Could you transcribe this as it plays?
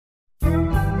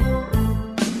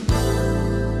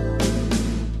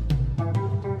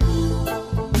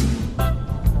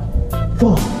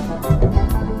Fuck!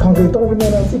 Can't go diving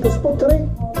in our secret spot today.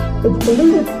 It's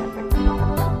polluted.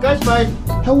 Guys, mate.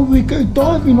 How will we go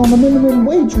diving on the minimum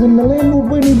wage when the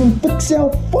landlord won't even fix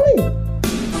our footy?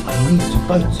 I need to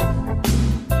vote.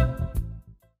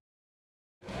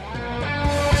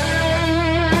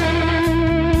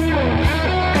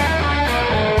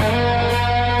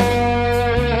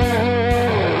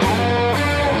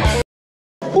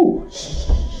 Oh,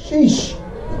 sheesh.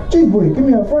 Gee boy, give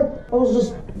me a fright. I was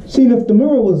just seeing if the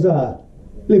mirror was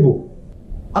level.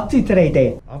 Up to today,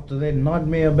 Dad? After that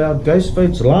nightmare about ghost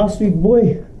votes last week,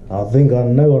 boy, I think I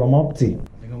know what I'm up to.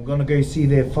 I think I'm gonna go see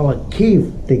that fella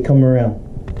Kev. They come around.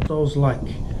 So I was like,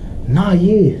 nah,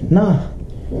 yeah, nah.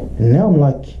 And now I'm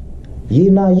like,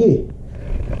 yeah, nah, yeah.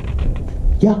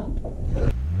 Yeah.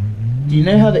 Do you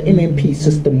know how the MMP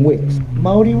system works?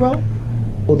 Māori roll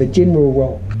or the general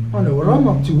roll? I know what I'm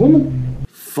up to, woman.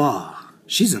 Far.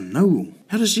 She's a know-all.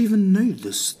 How does she even know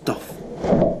this stuff?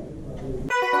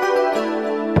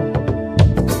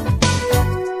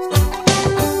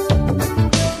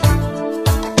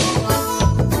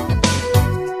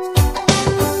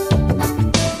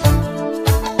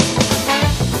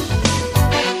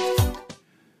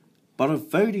 But if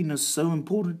voting is so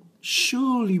important,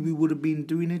 surely we would have been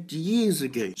doing it years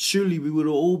ago. Surely we would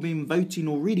have all been voting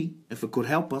already, if it could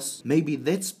help us. Maybe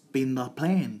that's been the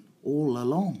plan all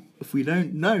along. If we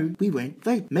don't know, we won't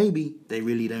vote. Maybe they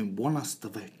really don't want us to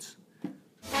vote.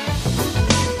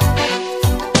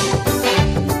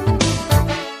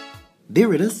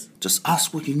 There it is. Just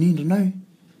ask what you need to know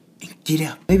and get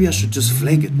out. Maybe I should just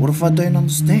flag it. What if I don't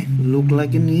understand? I look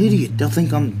like an idiot. They'll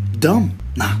think I'm dumb.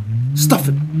 Nah, stuff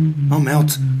it. I'm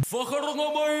out.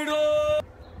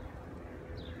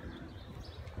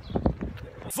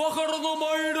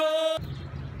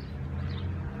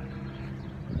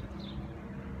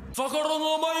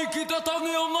 Whakaranga mai ki te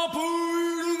tangi o ngā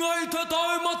pūringa I te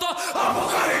taumata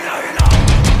Apokainaina!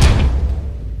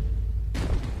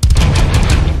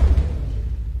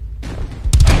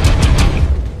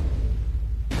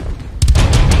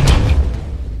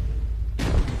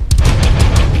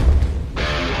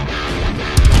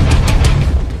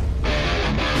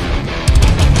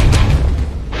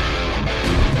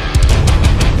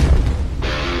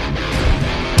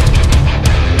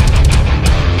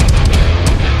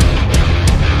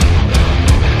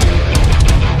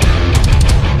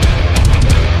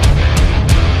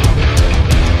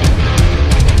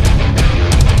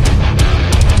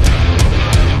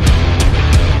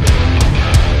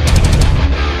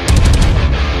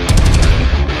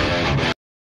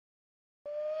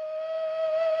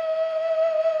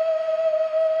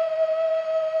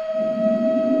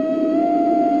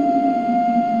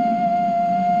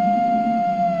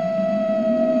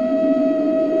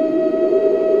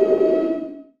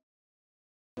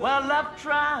 Well, I've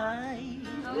tried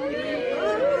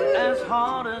as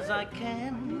hard as I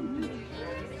can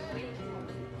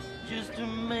just to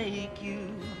make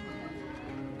you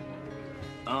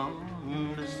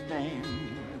understand.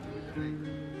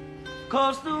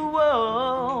 'Cause the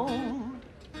world,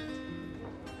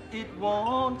 it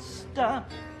won't stop.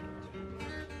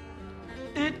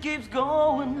 It keeps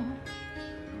going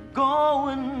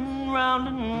round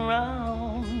and round.